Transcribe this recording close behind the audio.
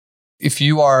if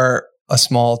you are a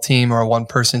small team or a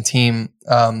one-person team,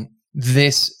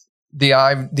 the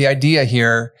idea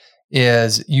here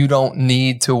is you don't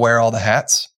need to wear all the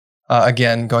hats.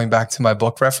 Again, going back to my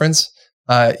book reference,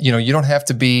 you don't have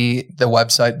to be the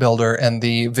website builder and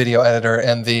the video editor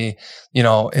and the,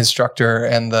 instructor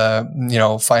and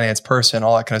the, finance person,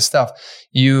 all that kind of stuff.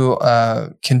 You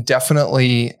can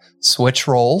definitely switch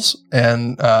roles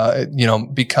and,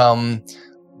 become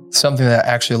something that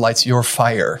actually lights your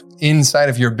fire inside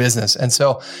of your business. And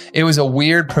so it was a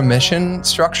weird permission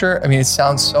structure. I mean, it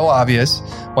sounds so obvious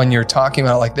when you're talking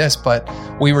about it like this, but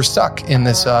we were stuck in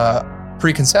this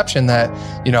preconception that,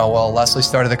 Leslie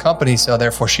started the company, so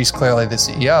therefore she's clearly the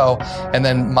CEO. And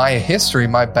then my history,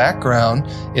 my background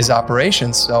is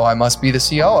operations, so I must be the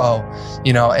COO,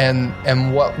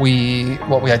 and what we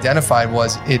identified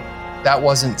was that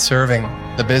wasn't serving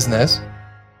the business.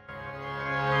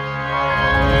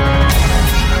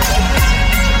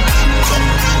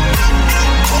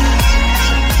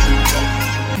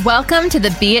 Welcome to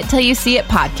the Be It Till You See It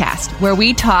podcast, where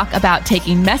we talk about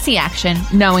taking messy action,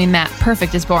 knowing that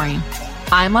perfect is boring.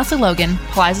 I'm Leslie Logan,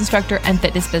 Pilates instructor and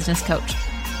fitness business coach.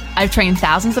 I've trained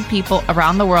thousands of people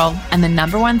around the world, and the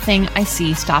number one thing I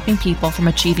see stopping people from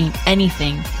achieving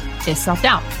anything is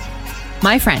self-doubt.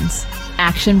 My friends,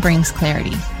 action brings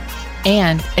clarity,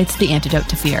 and it's the antidote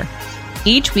to fear.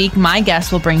 Each week, my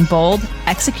guests will bring bold,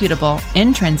 executable,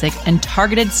 intrinsic, and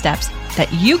targeted steps that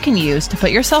you can use to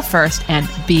put yourself first and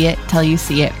be it till you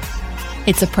see it.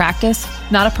 It's a practice,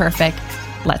 not a perfect.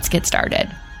 Let's get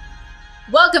started.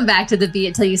 Welcome back to the Be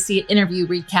It Till You See It interview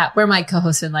recap, where my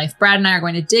co-host in life, Brad, and I are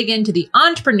going to dig into the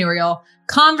entrepreneurial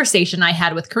conversation I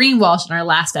had with Corinne Walsh in our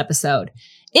last episode.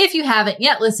 If you haven't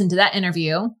yet listened to that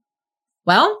interview,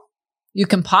 well, you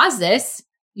can pause this.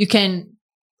 You can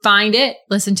find it,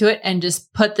 listen to it, and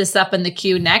just put this up in the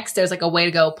queue next. There's like a way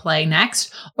to go play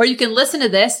next. Or you can listen to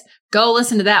this, go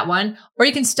listen to that one, or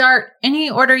you can start any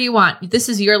order you want. This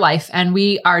is your life, and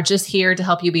we are just here to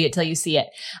help you be it till you see it.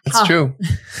 It's true.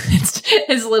 It's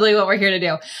literally what we're here to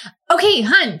do. Okay,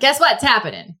 hun, guess what's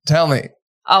happening? Tell me.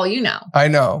 Oh, you know. I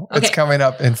know. Okay. It's coming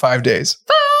up in 5 days.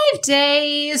 5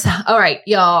 days. All right,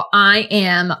 y'all. I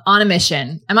am on a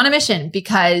mission. I'm on a mission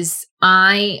because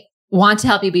I want to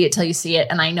help you be it till you see it.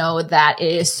 And I know that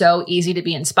it is so easy to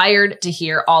be inspired to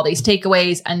hear all these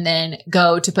takeaways and then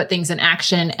go to put things in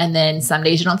action. And then some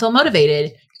days you don't feel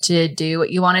motivated to do what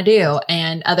you want to do.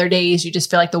 And other days you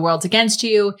just feel like the world's against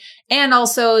you. And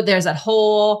also there's that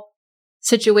whole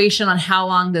situation on how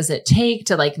long does it take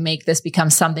to make this become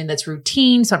something that's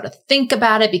routine. So I have to think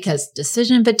about it because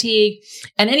decision fatigue.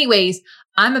 And anyways,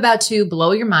 I'm about to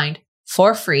blow your mind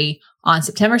for free on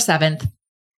September 7th.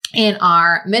 In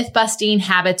our Myth-Busting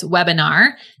Habits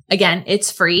webinar. Again,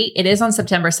 it's free. It is on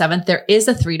September 7th. There is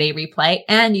a 3-day replay,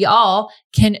 and y'all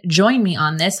can join me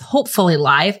on this, hopefully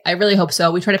live. I really hope so.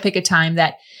 We try to pick a time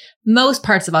that most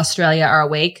parts of Australia are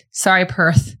awake. Sorry,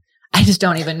 Perth. I just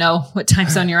don't even know what time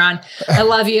zone you're on. I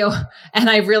love you, and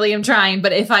I really am trying.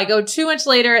 But if I go too much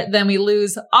later, then we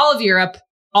lose all of Europe,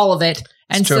 all of it.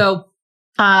 And so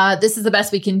this is the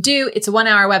best we can do. It's a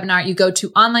 1-hour webinar. You go to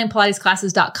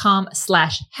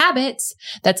onlinepilatesclasses.com/habits.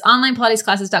 That's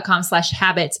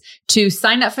onlinepilatesclasses.com/habits to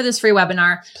sign up for this free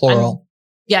webinar. Plural.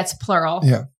 Yeah, it's plural.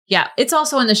 Yeah. Yeah. It's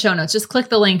also in the show notes. Just click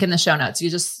the link in the show notes. You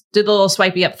just do the little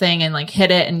swipey up thing and hit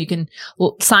it and you can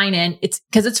sign in. It's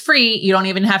because it's free. You don't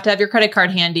even have to have your credit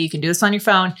card handy. You can do this on your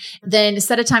phone. Then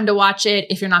set a time to watch it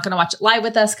if you're not going to watch it live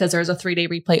with us because there's a 3-day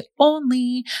replay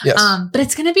only. Yes. But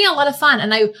it's going to be a lot of fun.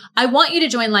 And I want you to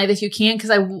join live if you can,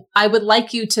 because I would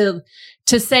like you to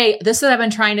say, this is what I've been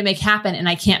trying to make happen and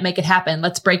I can't make it happen.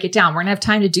 Let's break it down. We're going to have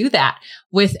time to do that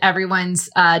with everyone's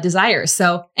desires.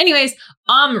 So anyways,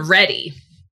 I'm ready.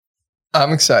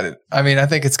 I'm excited. I mean, I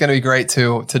think it's going to be great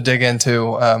to dig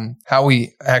into how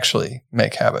we actually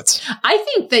make habits. I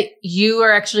think that you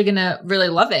are actually going to really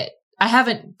love it. I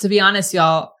haven't, to be honest,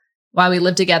 y'all, while we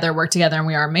live together, work together, and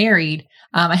we are married,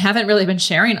 I haven't really been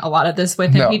sharing a lot of this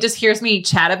with him. No. He just hears me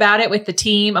chat about it with the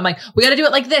team. I'm like, we got to do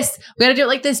it like this. We got to do it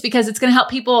like this because it's going to help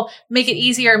people make it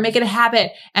easier, make it a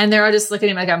habit. And they're all just looking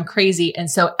at me like I'm crazy. And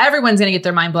so everyone's going to get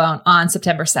their mind blown on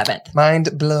September 7th.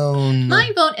 Mind blown.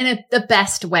 Mind blown in the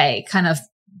best way, kind of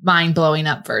mind blowing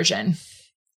up version.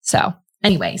 So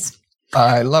anyways.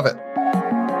 I love it.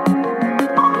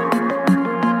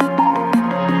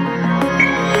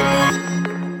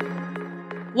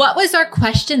 What was our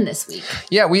question this week?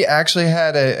 Yeah, we actually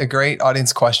had a great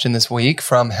audience question this week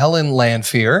from Helen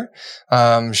Lanfear.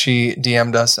 She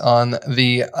DM'd us on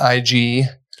the IG,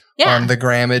 on the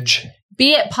Grammage.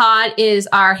 Be It Pod is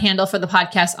our handle for the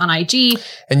podcast on IG.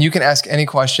 And you can ask any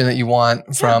question that you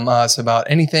want from us about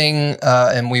anything,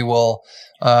 and we will,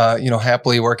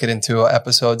 happily work it into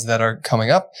episodes that are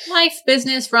coming up. Life,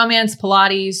 business, romance,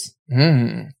 Pilates.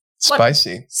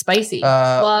 Spicy. Spicy.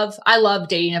 I love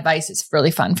dating advice. It's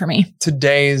really fun for me.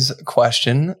 Today's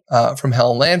question from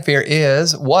Helen Lanfear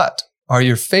is, what are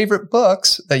your favorite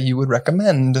books that you would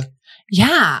recommend?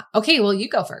 Yeah. Okay. Well, you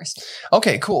go first.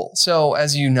 Okay, cool. So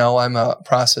as you know, I'm a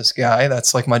process guy.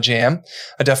 That's like my jam.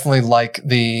 I definitely like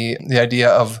the idea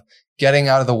of getting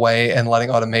out of the way and letting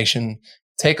automation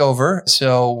take over.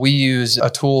 So we use a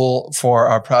tool for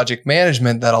our project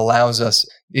management that allows us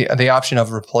the option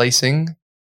of replacing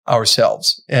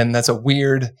ourselves. And that's a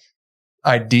weird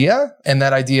idea. And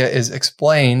that idea is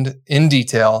explained in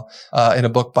detail in a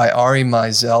book by Ari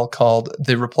Meisel called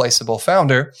The Replaceable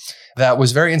Founder. That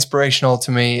was very inspirational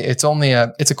to me. It's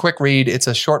a quick read. It's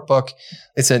a short book.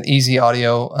 It's an easy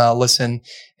audio listen.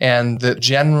 And the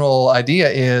general idea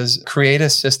is create a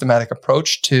systematic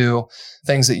approach to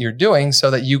things that you're doing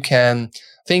so that you can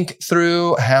think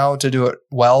through how to do it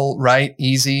well, right,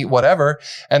 easy, whatever.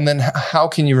 And then how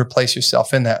can you replace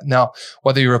yourself in that? Now,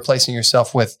 whether you're replacing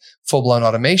yourself with full-blown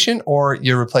automation or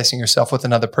you're replacing yourself with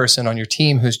another person on your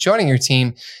team who's joining your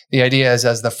team, the idea is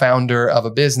as the founder of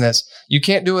a business, you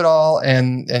can't do it all.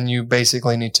 And you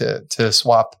basically need to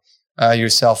swap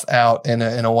yourself out in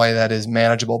a way that is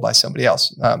manageable by somebody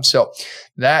else. So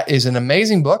that is an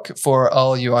amazing book for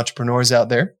all you entrepreneurs out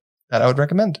there that I would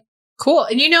recommend. Cool.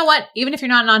 And you know what? Even if you're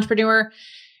not an entrepreneur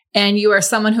and you are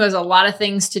someone who has a lot of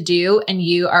things to do and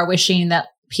you are wishing that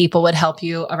people would help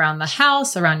you around the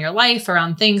house, around your life,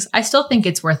 around things, I still think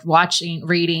it's worth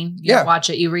reading. You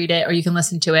watch it, you read it, or you can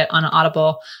listen to it on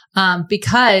Audible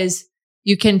because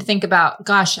you can think about,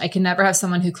 gosh, I can never have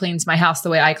someone who cleans my house the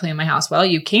way I clean my house. Well,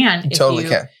 you can.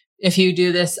 If you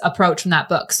do this approach from that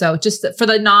book. So just for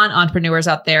the non-entrepreneurs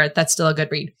out there, that's still a good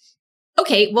read.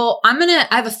 Okay, well, I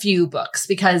have a few books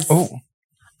because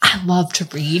I love to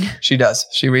read. She does.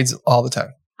 She reads all the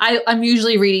time. I'm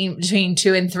usually reading between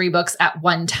 2 and 3 books at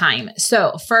one time.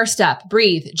 So first up,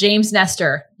 Breathe, James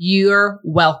Nestor, You're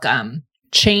Welcome.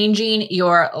 Changing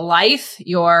your life,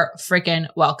 you're freaking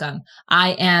welcome.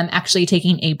 I am actually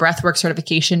taking a breathwork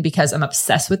certification because I'm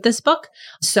obsessed with this book.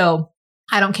 So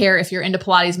I don't care if you're into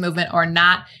Pilates movement or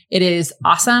not. It is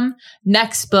awesome.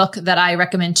 Next book that I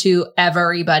recommend to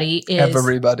everybody is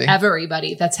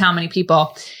Everybody. That's how many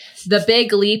people. The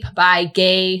Big Leap by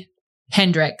Gay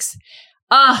Hendricks.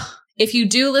 If you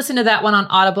do listen to that one on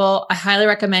Audible, I highly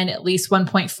recommend at least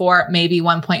 1.4, maybe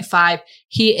 1.5.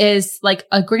 He is like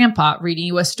a grandpa reading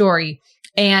you a story.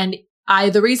 And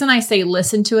the reason I say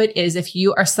listen to it is if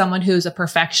you are someone who's a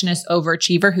perfectionist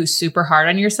overachiever who's super hard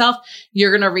on yourself,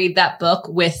 you're going to read that book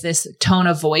with this tone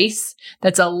of voice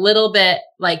that's a little bit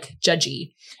like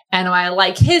judgy. And I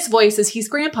like his voice is he's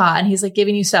grandpa and he's like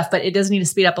giving you stuff, but it does need to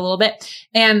speed up a little bit.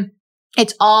 And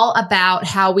it's all about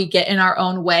how we get in our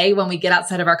own way when we get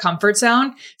outside of our comfort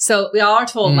zone. So we all are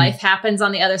told life happens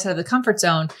on the other side of the comfort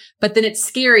zone, but then it's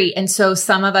scary. And so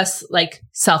some of us like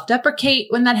self-deprecate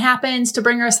when that happens to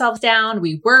bring ourselves down.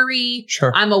 We worry.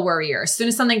 Sure. I'm a worrier. As soon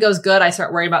as something goes good, I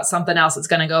start worrying about something else that's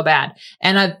going to go bad.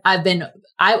 And I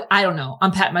don't know.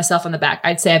 I'm patting myself on the back.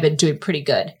 I'd say I've been doing pretty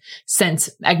good since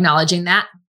acknowledging that.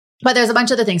 But there's a bunch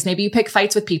of other things. Maybe you pick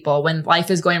fights with people when life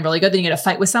is going really good, then you get a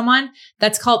fight with someone.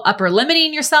 That's called upper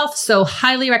limiting yourself. So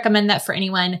highly recommend that for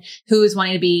anyone who is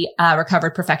wanting to be a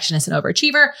recovered perfectionist and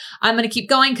overachiever. I'm going to keep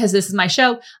going because this is my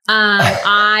show.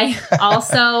 I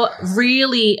also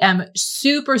really am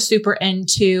super, super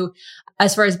into,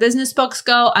 as far as business books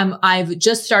go, I've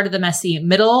just started The Messy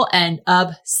Middle and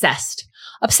obsessed,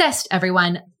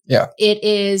 everyone. Yeah. It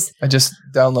is. I just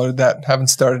downloaded that. Haven't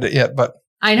started it yet, but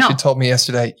I know. She told me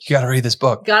yesterday, you got to read this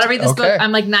book. Got to read this book.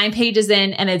 I'm like 9 pages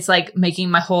in and it's like making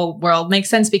my whole world make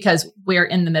sense because we're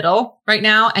in the middle right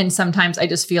now. And sometimes I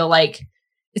just feel like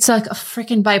it's like a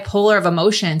freaking bipolar of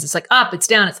emotions. It's like up, it's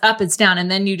down, it's up, it's down.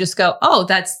 And then you just go, oh,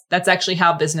 that's actually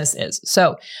how business is.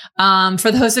 So,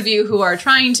 for those of you who are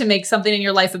trying to make something in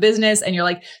your life a business and you're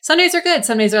like, some days are good,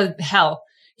 some days are hell.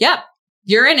 Yep.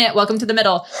 You're in it. Welcome to the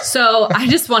middle. So I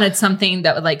just wanted something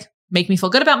that would like make me feel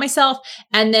good about myself.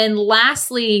 And then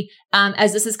lastly,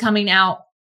 as this is coming out,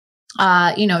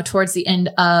 towards the end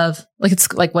of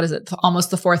it's like, what is it?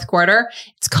 Almost the fourth quarter.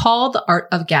 It's called The Art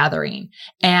of Gathering.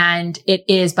 And it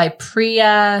is by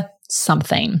Priya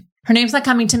something. Her name's not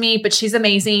coming to me, but she's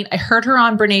amazing. I heard her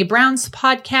on Brene Brown's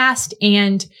podcast.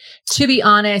 And to be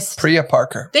honest, Priya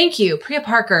Parker. Thank you. Priya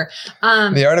Parker.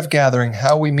 The Art of Gathering,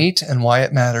 How We Meet and Why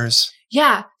It Matters.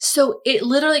 Yeah. So it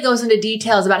literally goes into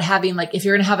details about having like, if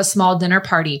you're going to have a small dinner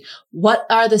party, what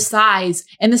are the size?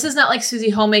 And this is not like Susie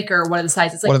Homemaker. What are the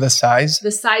size? It's like, what are the size?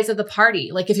 The size of the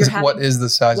party. Like if you're having, what is the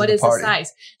size of the party? What is the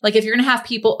size? Like if you're going to have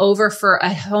people over for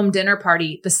a home dinner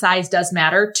party, the size does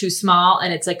matter. Too small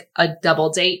and it's like a double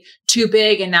date. Too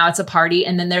big and now it's a party.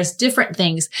 And then there's different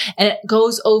things. And it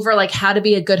goes over like how to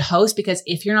be a good host, because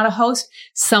if you're not a host,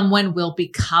 someone will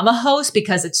become a host,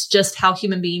 because it's just how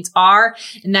human beings are.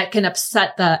 And that can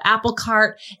upset the apple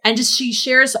cart. And just, she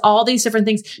shares all these different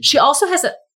things. She also has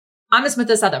I'm just with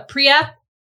this other Priya.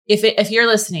 If you're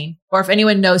listening, or if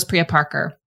anyone knows Priya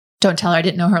Parker, don't tell her I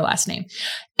didn't know her last name.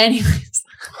 Anyways,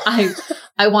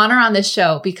 I want her on this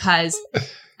show because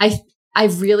I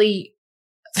really,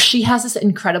 she has this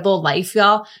incredible life,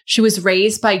 y'all. She was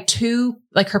raised by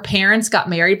her parents got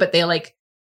married, but they like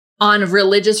on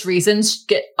religious reasons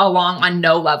get along on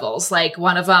no levels. Like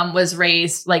one of them was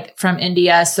raised like from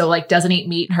India. So like doesn't eat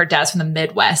meat. Her dad's from the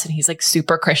Midwest and he's like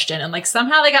super Christian, and like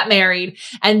somehow they got married.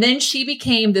 And then she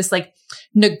became this like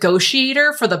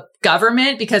negotiator for the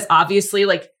government, because obviously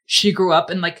like she grew up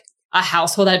in like a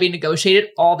household that had been negotiated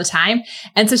all the time.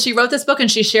 And so she wrote this book and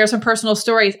she shares some personal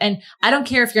stories. And I don't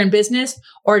care if you're in business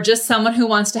or just someone who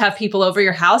wants to have people over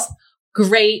your house.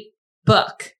 Great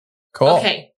book. Cool.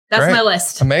 Okay. That's great. My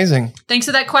list. Amazing. Thanks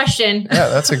for that question. Yeah,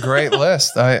 that's a great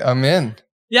list. I'm in.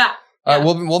 Yeah.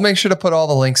 We'll make sure to put all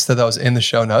the links to those in the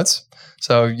show notes,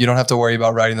 so you don't have to worry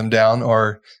about writing them down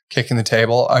or kicking the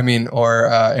table. Or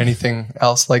anything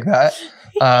else like that.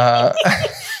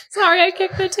 Sorry, I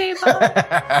kicked the table.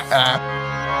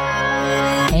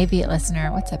 Hey, Be It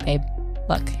listener. What's up, babe?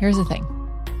 Look, here's the thing.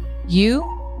 You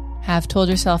have told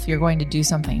yourself you're going to do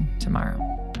something tomorrow.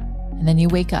 And then you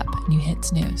wake up and you hit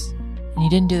snooze. And you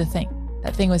didn't do the thing.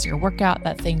 That thing was your workout.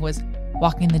 That thing was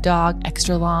walking the dog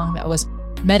extra long. That was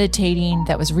meditating.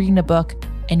 That was reading a book.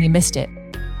 And you missed it.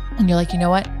 And you're like, you know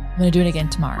what? I'm going to do it again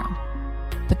tomorrow.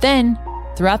 But then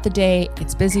throughout the day, it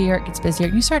gets busier. And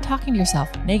you start talking to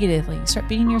yourself negatively. You start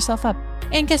beating yourself up.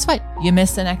 And guess what? You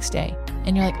miss the next day.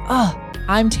 And you're like, oh,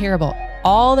 I'm terrible.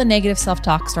 All the negative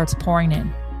self-talk starts pouring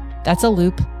in. That's a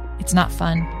loop. It's not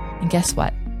fun. And guess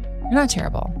what? You're not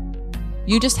terrible.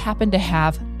 You just happen to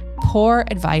have poor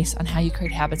advice on how you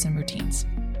create habits and routines.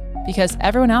 Because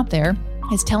everyone out there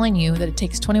is telling you that it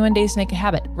takes 21 days to make a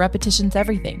habit. Repetition's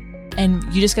everything. And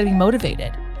you just got to be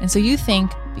motivated. And so you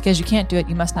think because you can't do it,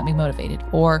 you must not be motivated,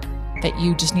 or that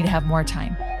you just need to have more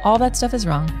time. All that stuff is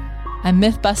wrong. I'm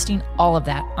myth busting all of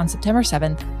that on September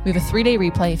 7th. We have a 3-day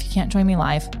replay if you can't join me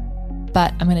live.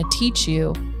 But I'm going to teach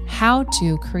you how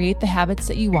to create the habits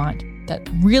that you want that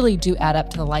really do add up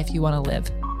to the life you want to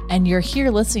live. And you're here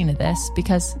listening to this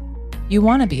because you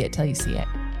want to be it till you see it.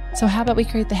 So how about we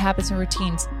create the habits and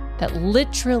routines that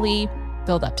literally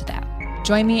build up to that?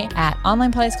 Join me at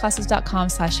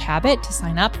onlinepilatesclasses.com/habit to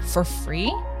sign up for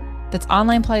free. That's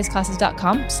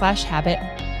onlinepilatesclasses.com/habit.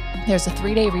 There's a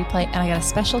 3-day replay, and I got a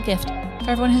special gift for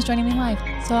everyone who's joining me live.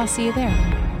 So I'll see you there.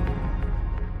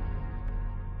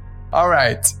 All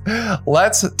right,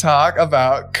 let's talk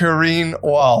about Corrine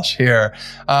Walsh here.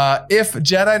 If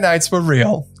Jedi Knights were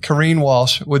real, Corrine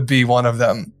Walsh would be one of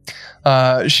them.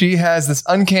 She has this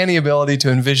uncanny ability to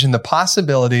envision the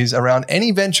possibilities around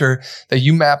any venture that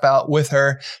you map out with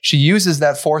her. She uses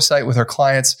that foresight with her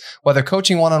clients, whether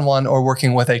coaching one-on-one or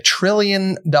working with $1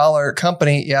 trillion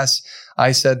company. Yes,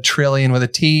 I said trillion with a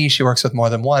T. She works with more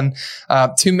than one,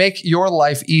 to make your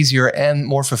life easier and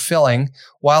more fulfilling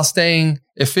while staying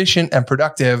efficient and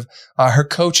productive. Her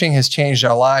coaching has changed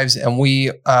our lives, and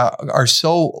we are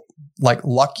so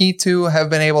lucky to have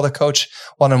been able to coach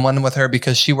one-on-one with her,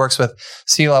 because she works with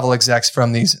C-level execs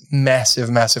from these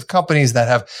massive, massive companies that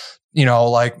have,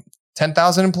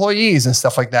 10,000 employees and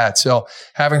stuff like that. So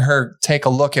having her take a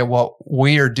look at what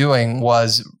we are doing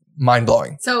was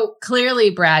mind-blowing. So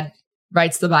clearly Brad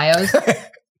writes the bios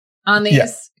on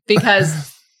these,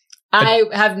 because I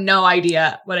have no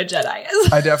idea what a Jedi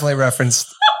is. I definitely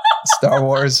referenced Star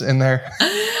Wars in there.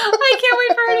 I can't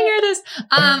wait for her to hear this.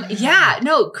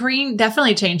 Corrine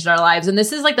definitely changed our lives. And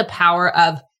this is like the power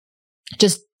of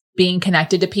just being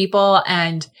connected to people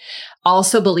and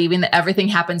also believing that everything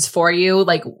happens for you.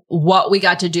 Like what we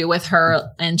got to do with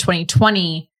her in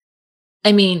 2020.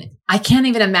 I mean, I can't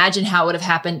even imagine how it would have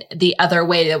happened the other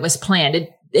way that was planned.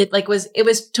 It was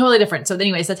totally different. So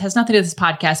anyways, that has nothing to do with this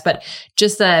podcast, but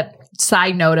just a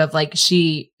side note of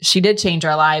she did change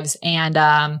our lives, and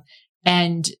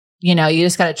you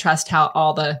just got to trust how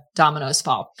all the dominoes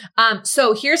fall.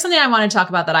 So here's something I want to talk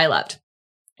about that I loved.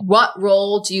 What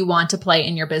role do you want to play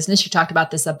in your business? You talked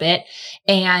about this a bit,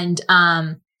 and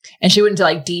And she went into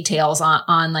like details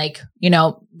on like,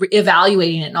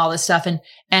 evaluating it and all this stuff.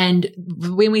 And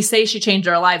when we say she changed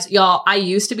our lives, y'all, I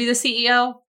used to be the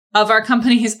CEO of our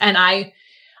companies, and I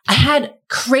had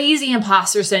crazy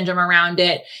imposter syndrome around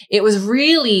it. It was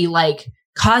really like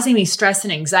causing me stress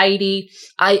and anxiety.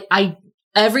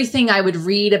 Everything I would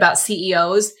read about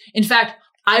CEOs. In fact,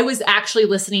 I was actually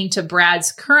listening to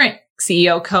Brad's current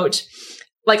CEO coach.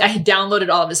 Like, I had downloaded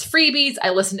all of his freebies.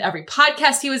 I listened to every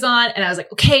podcast he was on, and I was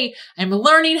like, okay, I'm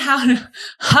learning how to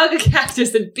hug a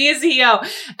cactus and be a CEO.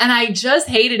 And I just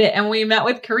hated it. And when we met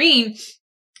with Kareen,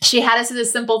 she had us do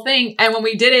this simple thing. And when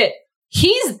we did it,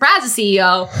 Brad's a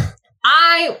CEO.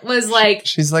 I was like,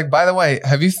 she's like, by the way,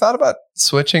 have you thought about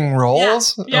switching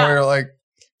roles? Yeah. And we were like,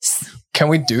 can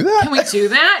we do that? Can we do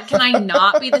that? Can I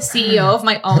not be the CEO of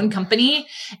my own company?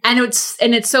 And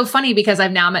it's so funny because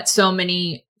I've now met so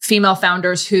many female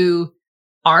founders who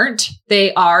aren't.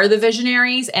 They are the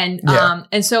visionaries. And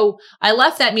so I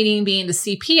left that meeting being the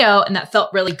CPO, and that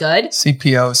felt really good.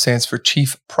 CPO stands for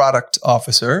Chief Product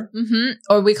Officer. Mm-hmm.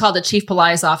 Or we call it Chief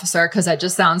Police Officer because that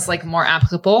just sounds like more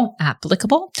applicable.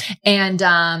 And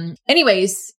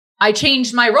anyways, I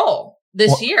changed my role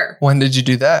this year. When did you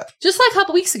do that? Just like a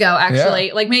couple weeks ago,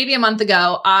 actually, like maybe a month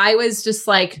ago. I was just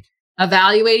like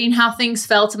evaluating how things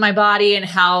felt in my body and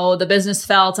how the business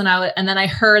felt. And then I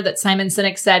heard that Simon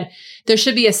Sinek said there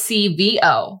should be a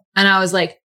CVO. And I was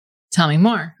like, tell me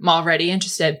more. I'm already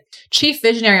interested. Chief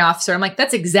Visionary Officer. I'm like,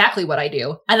 that's exactly what I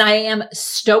do. And I am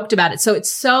stoked about it. So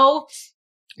it's so,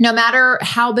 no matter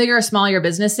how big or small your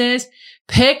business is,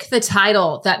 pick the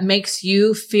title that makes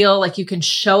you feel like you can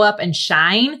show up and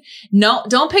shine. No,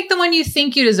 don't pick the one you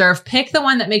think you deserve. Pick the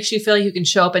one that makes you feel like you can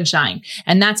show up and shine.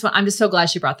 And that's what I'm just so glad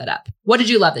she brought that up. What did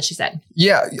you love that she said?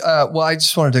 Yeah. Well, I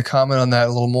just wanted to comment on that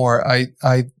a little more. I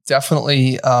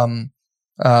definitely,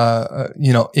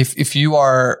 if you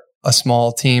are a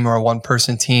small team or a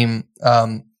one-person team,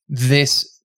 the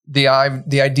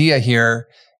idea here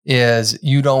is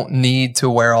you don't need to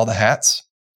wear all the hats.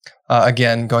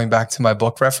 Again, going back to my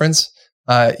book reference,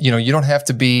 you don't have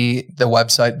to be the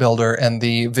website builder and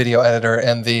the video editor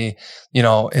and the,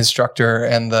 instructor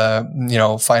and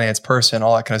the, finance person,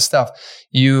 all that kind of stuff.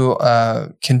 You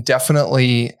can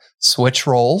definitely switch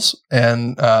roles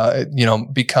and,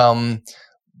 become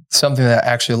something that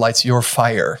actually lights your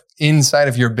fire inside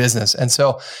of your business. And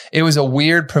so it was a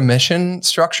weird permission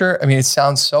structure. I mean, it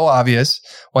sounds so obvious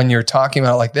when you're talking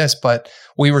about it like this, but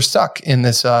we were stuck in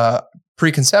this,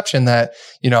 preconception that,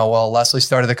 Leslie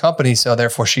started the company, so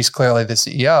therefore she's clearly the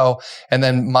CEO. And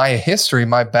then my history,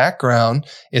 my background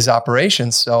is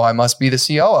operations, so I must be the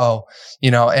COO,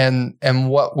 and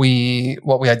what we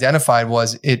identified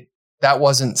was that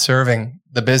wasn't serving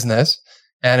the business.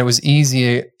 And it was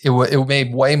easy. It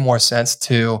made way more sense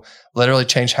to literally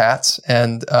change hats,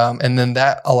 and then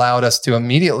that allowed us to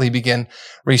immediately begin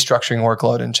restructuring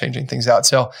workload and changing things out.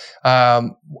 So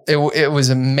it was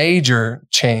a major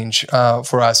change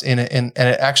for us, and it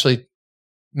actually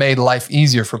made life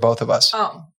easier for both of us.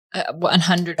 Oh,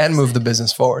 100%. And move the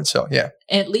business forward. So yeah,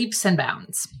 it leaps and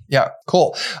bounds. Yeah,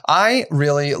 cool. I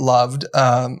really loved,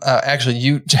 actually,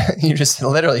 you just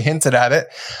literally hinted at it.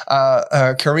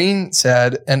 Kareen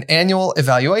said an annual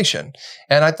evaluation.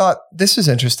 And I thought this is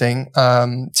interesting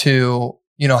to,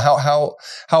 how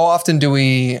often do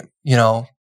we,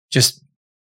 just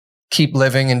keep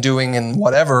living and doing and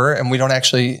whatever, and we don't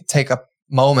actually take a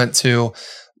moment to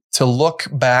look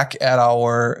back at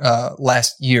our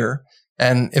last year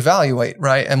and evaluate,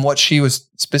 right? And what she was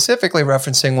specifically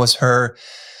referencing was her,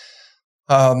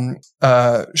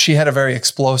 she had a very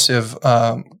explosive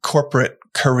corporate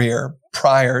career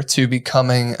prior to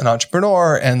becoming an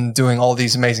entrepreneur and doing all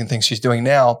these amazing things she's doing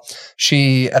now.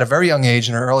 She, at a very young age,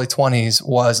 in her early 20s,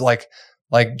 was like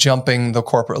jumping the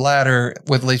corporate ladder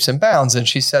with leaps and bounds. And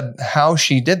she said how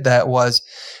she did that was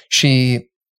she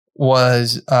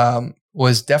was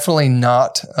definitely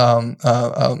not,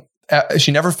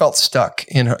 she never felt stuck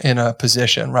in a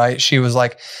position, right? She was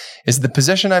like, is the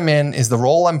position I'm in, is the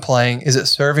role I'm playing, is it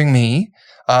serving me?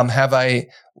 Have I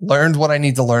learned what I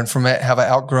need to learn from it? Have I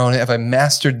outgrown it? Have I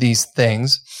mastered these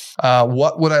things?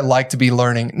 What would I like to be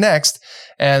learning next?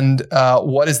 And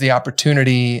what is the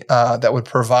opportunity that would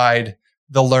provide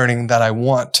the learning that I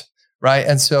want, right?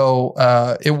 And so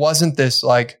it wasn't this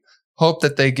like, hope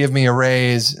that they give me a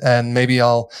raise and maybe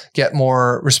I'll get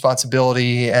more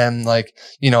responsibility and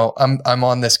I'm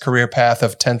on this career path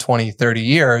of 10, 20, 30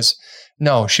 years.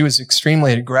 No, she was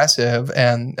extremely aggressive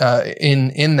and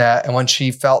in that. And when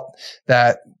she felt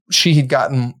that she had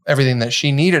gotten everything that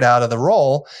she needed out of the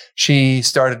role, she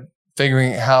started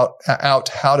figuring out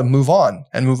how to move on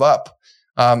and move up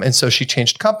And so she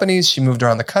changed companies. She moved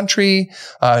around the country.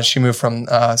 She moved from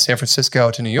San Francisco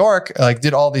to New York, like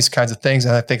did all these kinds of things.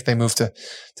 And I think they moved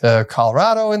to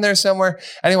Colorado in there somewhere.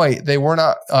 Anyway, they were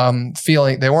not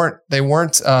they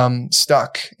weren't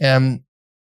stuck. And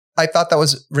I thought that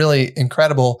was really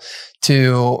incredible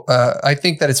I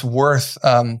think that it's worth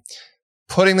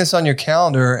putting this on your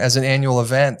calendar as an annual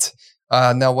event.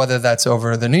 Now, whether that's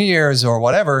over the New Year's or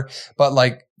whatever, but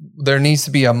like there needs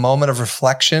to be a moment of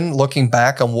reflection, looking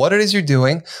back on what it is you're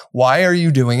doing. Why are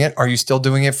you doing it? Are you still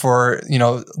doing it for,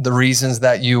 the reasons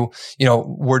that you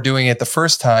were doing it the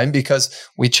first time? Because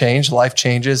we change, life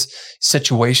changes,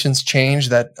 situations change,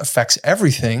 that affects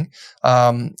everything.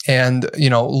 And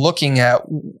looking at,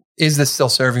 is this still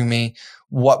serving me?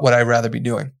 What would I rather be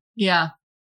doing? Yeah.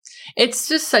 It's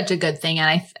just such a good thing.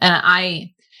 And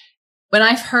I when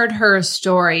I've heard her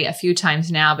story a few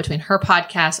times now, between her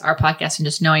podcast, our podcast, and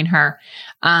just knowing her,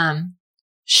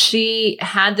 she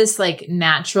had this like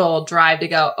natural drive to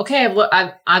go, okay,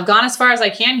 I've gone as far as I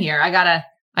can here. I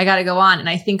gotta go on. And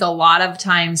I think a lot of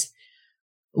times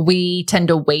we tend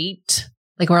to wait.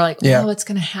 Like we're like, oh, what's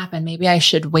going to happen? Maybe I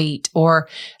should wait. Or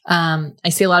I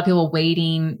see a lot of people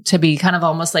waiting to be kind of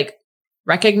almost like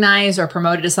recognized or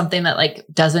promoted to something that like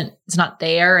it's not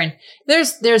there. And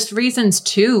there's reasons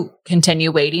to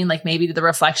continue waiting. Like maybe the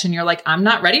reflection, you're like, I'm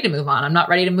not ready to move on. I'm not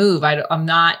ready to move. I'm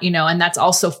not, and that's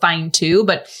also fine too.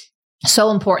 But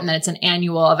so important that it's an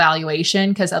annual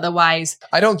evaluation, because otherwise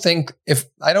I don't think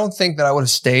that I would have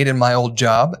stayed in my old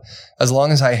job as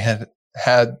long as I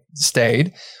had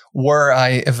stayed were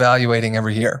I evaluating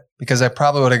every year, because I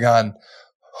probably would have gone,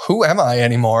 who am I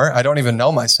anymore? I don't even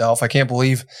know myself. I can't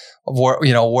believe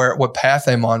what path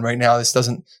I'm on right now. This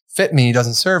doesn't fit me,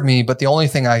 doesn't serve me. But the only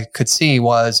thing I could see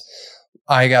was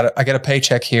I get a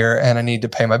paycheck here and I need to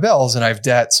pay my bills and I have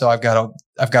debt. So I've got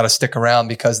to stick around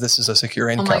because this is a secure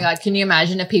income. Oh my God. Can you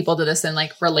imagine if people did this in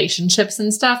like relationships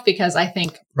and stuff? Because I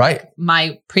think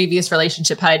my previous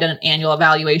relationship, had I done an annual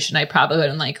evaluation, I probably would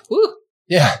have been like, whoo.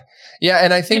 Yeah. Yeah.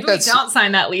 And I think maybe we don't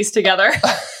sign that lease together.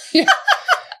 Yeah.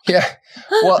 Yeah.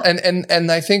 Well,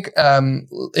 and I think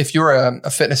if you're a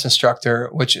fitness instructor,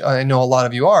 which I know a lot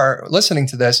of you are listening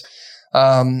to this,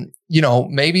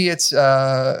 maybe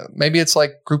it's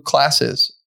like group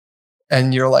classes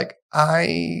and you're like,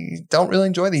 I don't really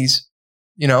enjoy these,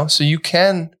 so you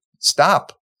can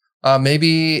stop.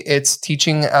 Maybe it's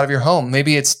teaching out of your home.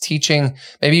 Maybe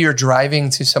you're driving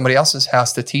to somebody else's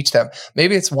house to teach them.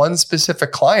 Maybe it's one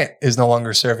specific client is no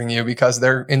longer serving you because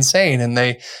they're insane and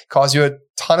they cause you a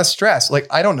ton of stress. Like,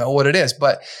 I don't know what it is,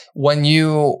 but when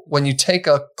you take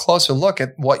a closer look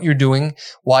at what you're doing,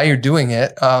 why you're doing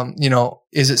it,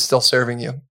 is it still serving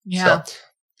you? Yeah. So,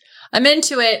 I'm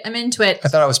into it. I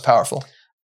thought it was powerful.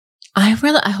 I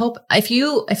hope if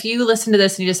you listen to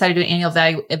this and you decide to do an annual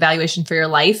evaluation for your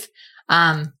life,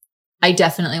 I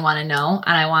definitely want to know.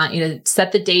 And I want you to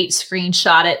set the date,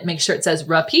 screenshot it, make sure it says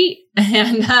repeat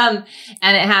and it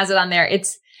has it on there.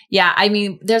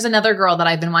 There's another girl that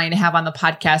I've been wanting to have on the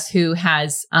podcast who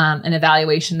has, an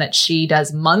evaluation that she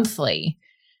does monthly,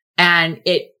 and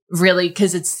it really,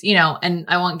 cause it's, and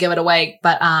I won't give it away,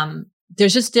 but,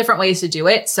 there's just different ways to do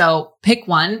it. So pick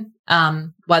one,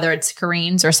 whether it's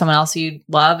Kareen's or someone else you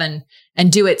love, and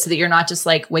do it so that you're not just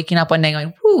like waking up one day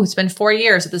going, whoo, it's been 4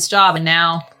 years at this job and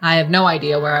now I have no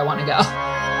idea where I want to go.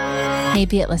 Hey,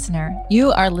 Be It listener,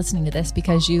 you are listening to this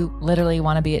because you literally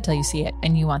want to be it till you see it.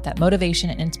 And you want that motivation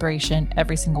and inspiration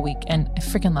every single week. And I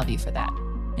freaking love you for that.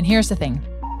 And here's the thing.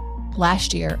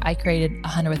 Last year, I created a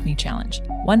 100 with me challenge.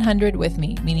 100 with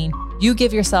me, meaning you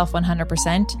give yourself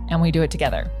 100% and we do it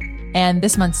together. And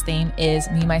this month's theme is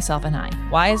me, myself, and I.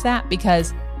 Why is that?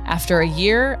 Because after a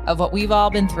year of what we've all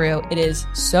been through, it is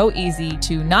so easy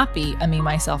to not be a me,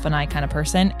 myself, and I kind of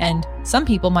person. And some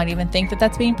people might even think that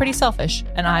that's being pretty selfish.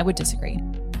 And I would disagree.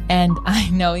 And I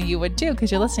know you would too, because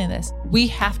you're listening to this. We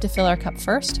have to fill our cup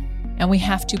first, and we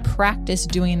have to practice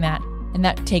doing that. And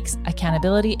that takes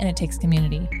accountability and it takes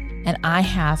community. And I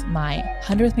have my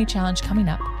 100 with me challenge coming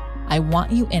up. I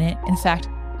want you in it. In fact,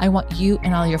 I want you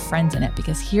and all your friends in it,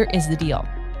 because here is the deal.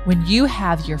 When you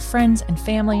have your friends and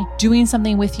family doing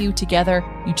something with you together,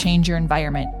 you change your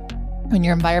environment. When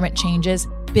your environment changes,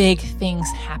 big things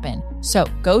happen. So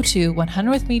go to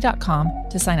 100withme.com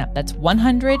to sign up. That's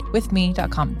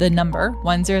 100withme.com, the number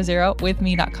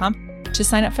 100withme.com to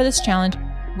sign up for this challenge.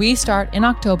 We start in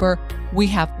October. We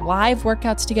have live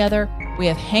workouts together. We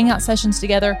have hangout sessions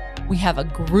together. We have a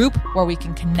group where we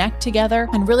can connect together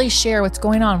and really share what's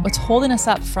going on, what's holding us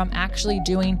up from actually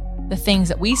doing the things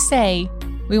that we say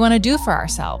we want to do for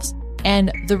ourselves.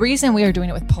 And the reason we are doing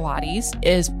it with Pilates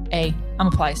is A, I'm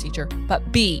a Pilates teacher,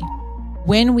 but B,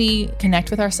 When we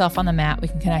connect with ourselves on the mat, we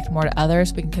can connect more to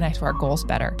others. We can connect to our goals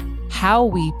better. How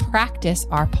we practice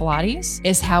our Pilates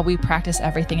is how we practice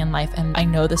everything in life. And I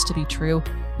know this to be true.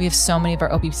 We have so many of our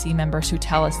OPC members who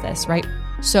tell us this, right?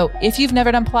 So if you've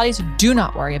never done Pilates, do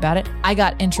not worry about it. I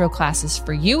got intro classes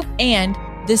for you. And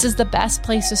this is the best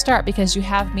place to start because you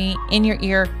have me in your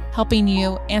ear, helping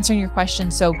you, answering your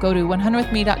questions. So go to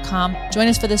 100withme.com. Join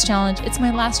us for this challenge. It's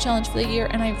my last challenge for the year,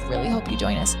 and I really hope you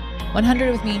join us.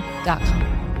 100withme.com.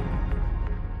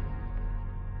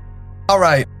 All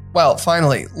right. Well,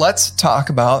 finally, let's talk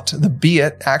about the Be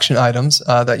It action items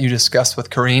that you discussed with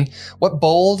Corrine. What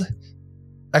bold,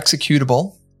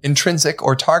 executable, intrinsic,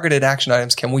 or targeted action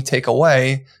items can we take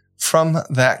away from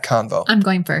that convo? I'm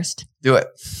going first. Do it.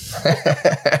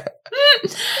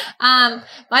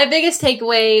 My biggest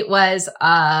takeaway was,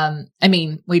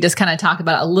 we just kind of talked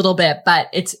about it a little bit, but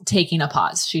it's taking a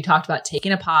pause. She talked about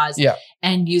taking a pause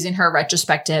and using her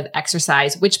retrospective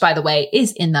exercise, which by the way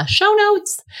is in the show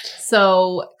notes.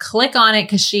 So click on it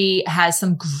because she has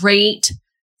some great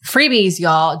freebies,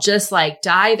 y'all. Just like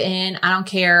dive in. I don't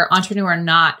care, entrepreneur or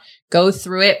not, go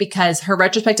through it because her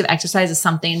retrospective exercise is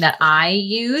something that I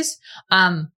use.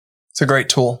 It's a great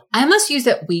tool. I almost use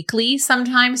it weekly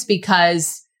sometimes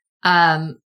because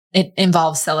it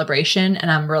involves celebration,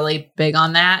 and I'm really big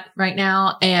on that right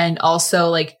now. And also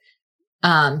like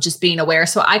just being aware.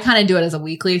 So I kind of do it as a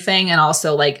weekly thing and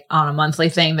also like on a monthly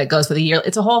thing that goes with a year.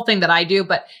 It's a whole thing that I do.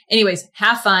 But anyways,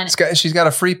 have fun. She's got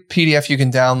a free PDF you can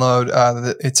download.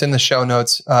 It's in the show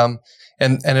notes.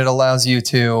 And it allows you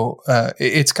to,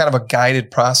 it's kind of a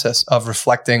guided process of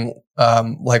reflecting,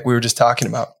 like we were just talking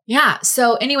about. Yeah.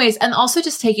 So anyways, and also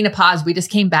just taking a pause. We just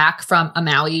came back from a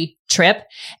Maui trip,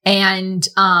 and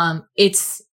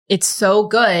it's so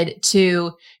good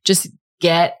to just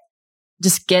get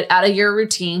out of your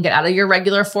routine, get out of your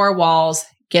regular four walls,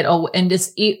 and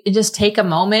just take a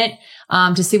moment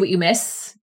to see what you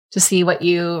miss, to see what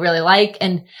you really like.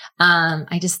 And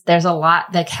there's a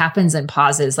lot that happens in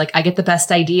pauses. Like I get the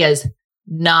best ideas,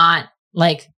 not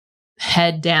like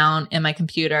head down in my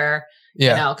computer,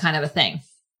 kind of a thing.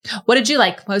 What did you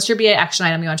like? What was your BA action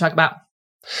item you want to talk about?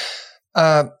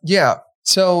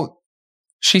 So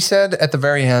she said at the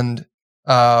very end,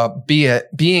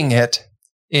 being it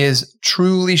is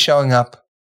truly showing up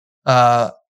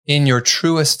in your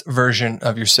truest version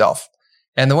of yourself.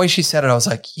 And the way she said it, I was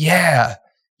like, yeah,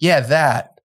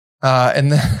 that.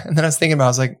 And then I was thinking about, I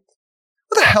was like,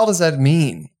 what the hell does that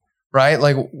mean? Right?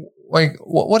 Like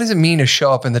what does it mean to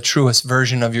show up in the truest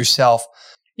version of yourself?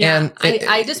 Yeah. And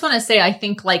I just want to say, I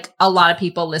think like a lot of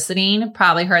people listening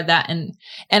probably heard that. And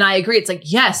I agree. It's like,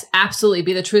 yes, absolutely.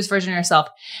 Be the truest version of yourself.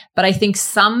 But I think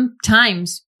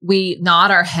sometimes we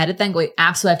nod our head at them going,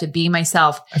 absolutely have to be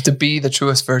myself. I have to be the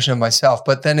truest version of myself.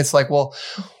 But then it's like, well,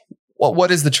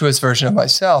 what is the truest version of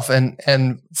myself?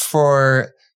 And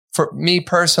for me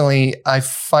personally, I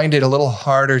find it a little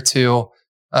harder to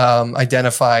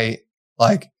identify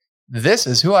like, this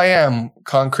is who I am,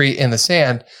 concrete in the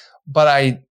sand. But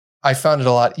I found it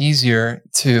a lot easier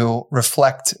to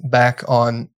reflect back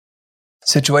on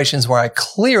situations where I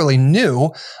clearly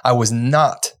knew I was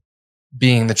not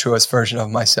being the truest version of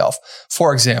myself.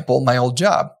 For example, my old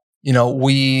job.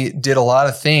 We did a lot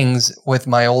of things with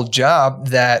my old job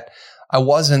that I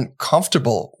wasn't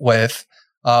comfortable with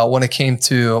when it came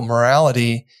to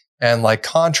morality and like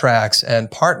contracts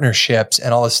and partnerships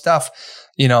and all this stuff.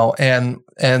 And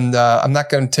I'm not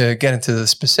going to get into the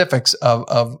specifics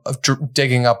of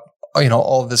digging up,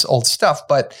 all of this old stuff.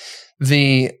 But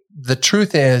the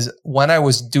truth is, when I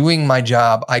was doing my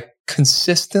job, I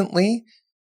consistently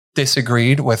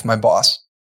disagreed with my boss,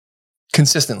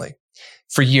 consistently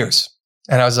for years.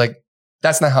 And I was like,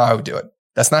 that's not how I would do it.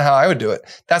 That's not how I would do it.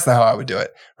 That's not how I would do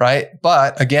it. Right.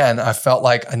 But again, I felt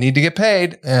like I need to get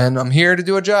paid and I'm here to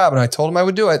do a job, and I told him I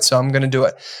would do it. So I'm going to do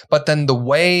it. But then the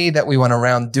way that we went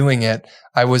around doing it,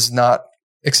 I was not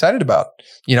excited about,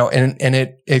 and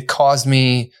it caused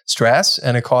me stress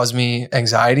and it caused me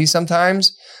anxiety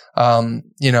sometimes, and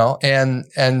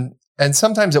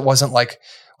sometimes it wasn't like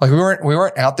we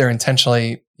weren't out there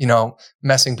intentionally,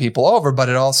 messing people over, but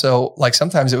it also like,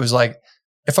 sometimes it was like,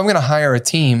 if I'm going to hire a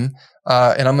team,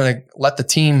 and I'm going to let the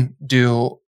team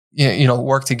do,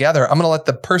 work together, I'm going to let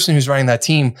the person who's running that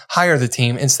team hire the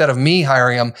team instead of me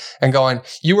hiring them and going,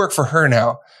 you work for her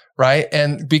now. Right.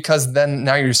 And because then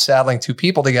now you're saddling two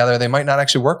people together, they might not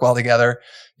actually work well together.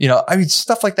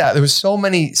 Stuff like that. There was so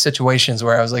many situations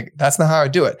where I was like, that's not how I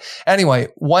do it. Anyway,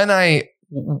 when I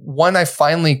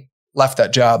finally left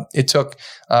that job, it took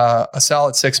a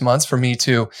solid 6 months for me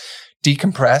to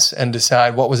decompress and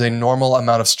decide what was a normal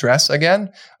amount of stress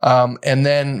again, and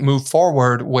then move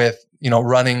forward with,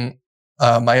 running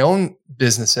my own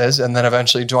businesses and then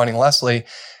eventually joining Leslie.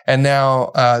 And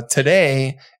now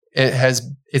today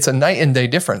it's a night and day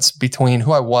difference between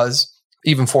who I was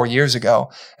even 4 years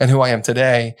ago and who I am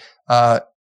today.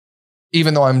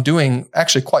 Even though I'm doing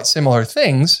actually quite similar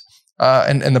things,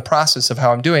 and the process of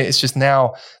how I'm doing it, it's just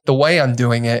now the way I'm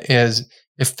doing it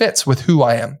fits with who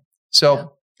I am.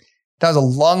 So that was a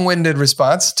long-winded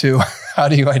response to how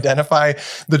do you identify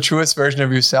the truest version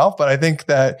of yourself. But I think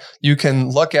that you can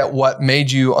look at what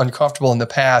made you uncomfortable in the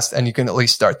past and you can at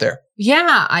least start there.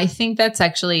 Yeah, I think that's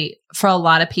actually, for a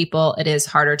lot of people, it is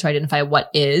harder to identify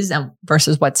what is and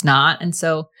versus what's not. And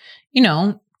so,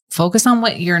 focus on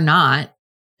what you're not.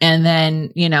 And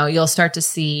then, you'll start to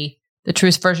see the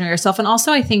truest version of yourself. And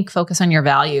also, I think focus on your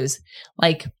values.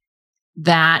 Like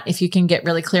that, if you can get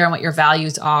really clear on what your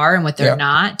values are and what they're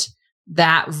not,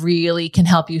 that really can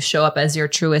help you show up as your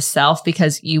truest self,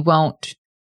 because you won't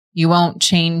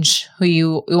change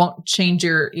you won't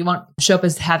show up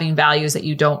as having values that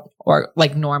you don't or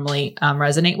like normally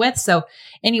resonate with. So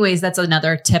anyways, that's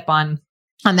another tip on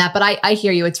that. But I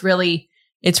hear you. It's really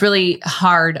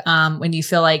hard when you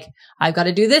feel like I've got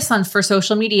to do this for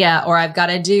social media, or I've got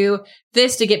to do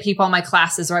this to get people in my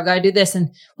classes, or I've got to do this. And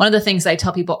one of the things I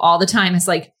tell people all the time is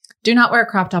like, do not wear a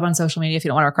crop top on social media if you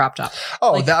don't want to wear a crop top.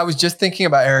 Oh, I was just thinking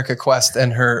about Erica Quest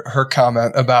and her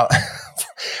comment about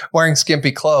wearing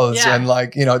skimpy clothes and is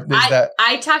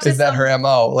that her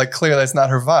MO? Like clearly that's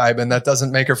not her vibe, and that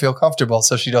doesn't make her feel comfortable,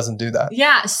 so she doesn't do that.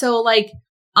 Yeah. So like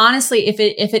honestly, if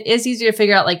it is easier to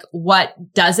figure out like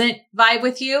what doesn't vibe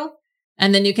with you,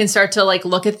 and then you can start to like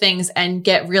look at things and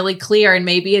get really clear. And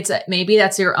maybe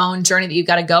that's your own journey that you've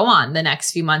got to go on the next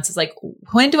few months. It's like,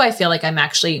 when do I feel like I'm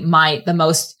actually the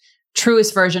most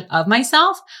truest version of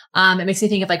myself? It makes me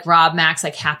think of like Rob Mack's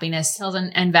like happiness hills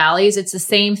and valleys. It's the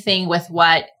same thing with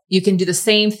what you can do, the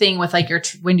same thing with like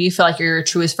when do you feel like you're your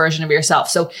truest version of yourself?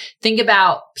 So think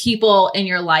about people in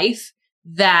your life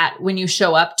that when you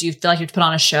show up, do you feel like you have to put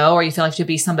on a show, or you feel like you have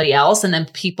to be somebody else? And then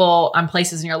people on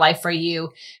places in your life where you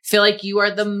feel like you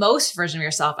are the most version of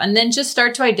yourself. And then just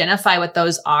start to identify what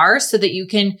those are so that you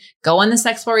can go on this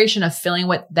exploration of feeling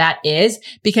what that is.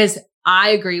 Because I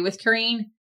agree with Kareen,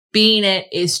 being it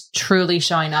is truly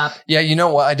showing up. Yeah. You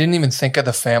know what? I didn't even think of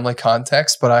the family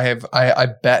context, but I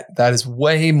bet that is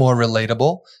way more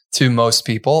relatable to most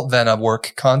people than a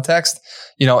work context,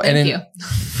 and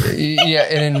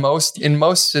in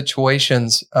most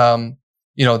situations,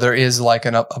 there is like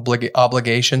an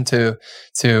obligation to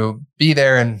be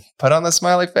there and put on the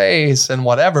smiley face and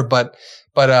whatever, but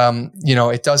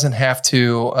it doesn't have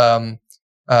to,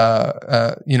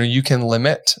 you can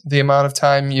limit the amount of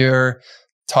time you're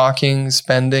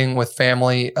spending with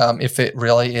family, if it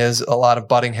really is a lot of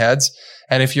butting heads.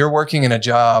 And if you're working in a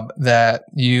job that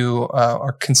you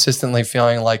are consistently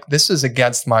feeling like this is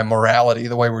against my morality,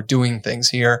 the way we're doing things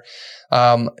here,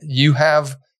 you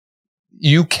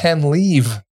can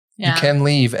leave. Yeah. You can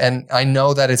leave. And I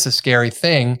know that it's a scary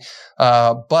thing,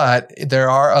 but there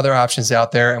are other options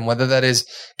out there. And whether that is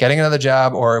getting another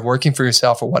job or working for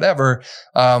yourself or whatever,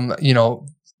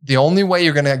 the only way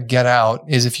you're going to get out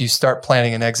is if you start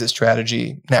planning an exit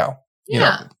strategy now.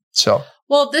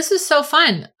 Well, this is so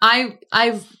fun.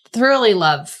 I thoroughly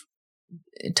love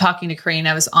talking to Kareen.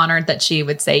 I was honored that she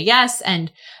would say yes. And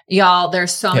y'all,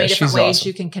 there's so many different ways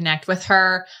you can connect with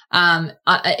her.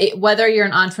 Whether you're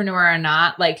an entrepreneur or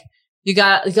not, like you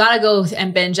got to go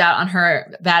and binge out on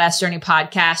her Badass Journey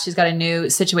podcast. She's got a new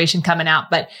situation coming out,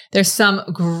 but there's some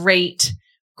great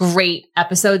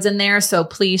episodes in there. So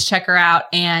please check her out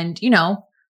and,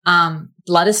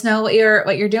 let us know what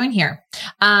you're doing here.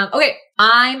 Okay.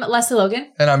 I'm Leslie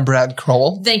Logan. And I'm Brad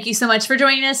Crowell. Thank you so much for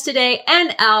joining us today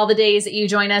and all the days that you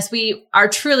join us. We are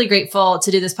truly grateful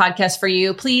to do this podcast for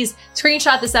you. Please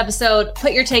screenshot this episode,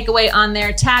 put your takeaway on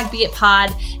there, tag Be It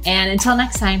Pod. And until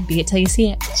next time, be it till you see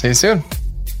it. See you soon.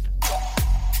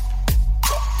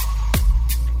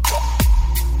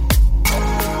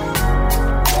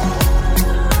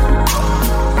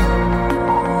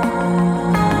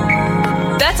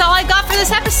 That's all I got for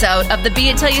this episode of the Be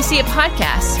It Till You See It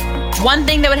podcast. One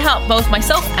thing that would help both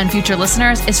myself and future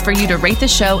listeners is for you to rate the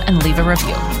show and leave a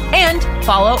review. And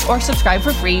follow or subscribe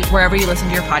for free wherever you listen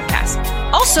to your podcast.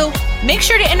 Also, make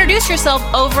sure to introduce yourself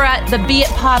over at the Be It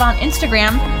Pod on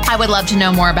Instagram. I would love to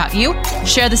know more about you.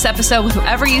 Share this episode with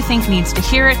whoever you think needs to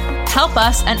hear it. Help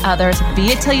us and others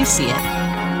be it till you see it.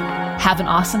 Have an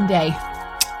awesome day.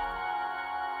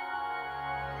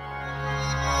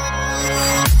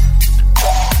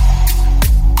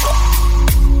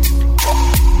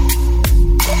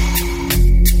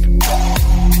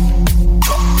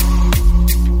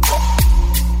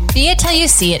 Be It Till You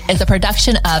See It is a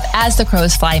production of As the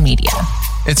Crows Fly Media.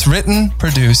 It's written,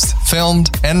 produced,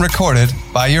 filmed, and recorded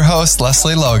by your host,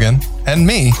 Leslie Logan, and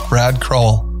me, Brad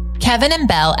Crowell. Kevin and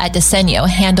Belle at Desenio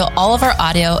handle all of our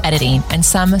audio editing and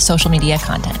some social media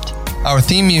content. Our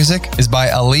theme music is by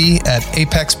Ali at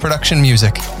Apex Production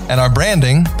Music, and our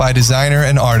branding by designer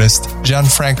and artist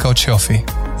Gianfranco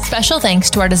Cioffi. Special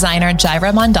thanks to our designer,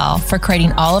 Jaira Mondal, for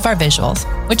creating all of our visuals,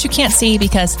 which you can't see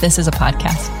because this is a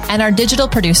podcast, and our digital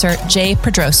producer, Jay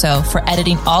Pedroso, for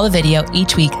editing all the video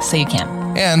each week so you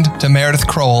can. And to Meredith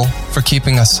Crowell for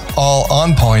keeping us all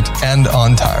on point and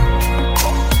on time.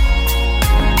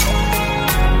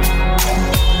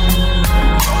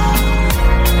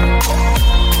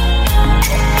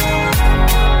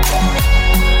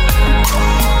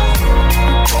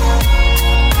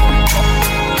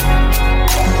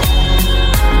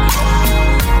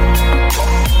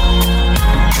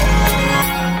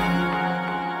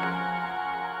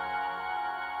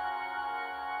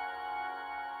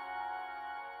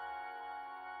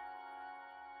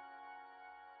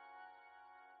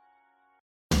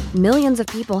 Millions of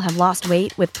people have lost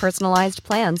weight with personalized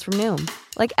plans from Noom.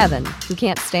 Like Evan, who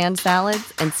can't stand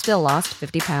salads and still lost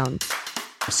 50 pounds.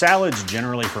 Salads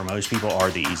generally for most people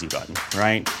are the easy button,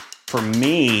 right? For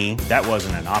me, that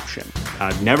wasn't an option.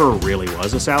 I never really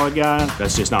was a salad guy.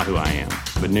 That's just not who I am.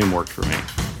 But Noom worked for me.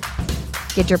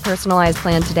 Get your personalized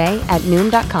plan today at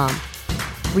Noom.com.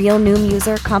 Real Noom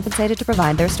user compensated to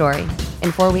provide their story.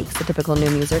 In 4 weeks, the typical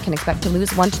Noom user can expect to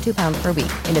lose 1 to 2 pounds per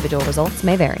week. Individual results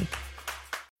may vary.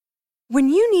 When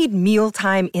you need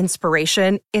mealtime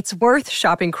inspiration, it's worth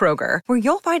shopping Kroger, where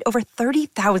you'll find over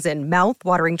 30,000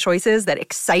 mouth-watering choices that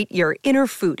excite your inner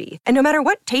foodie. And no matter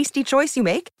what tasty choice you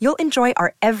make, you'll enjoy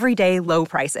our everyday low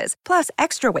prices, plus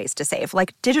extra ways to save,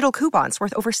 like digital coupons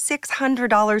worth over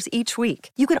 $600 each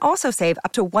week. You can also save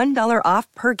up to $1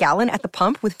 off per gallon at the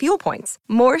pump with fuel points.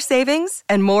 More savings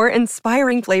and more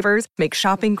inspiring flavors make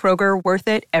shopping Kroger worth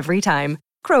it every time.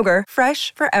 Kroger,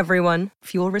 fresh for everyone.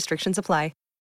 Fuel restrictions apply.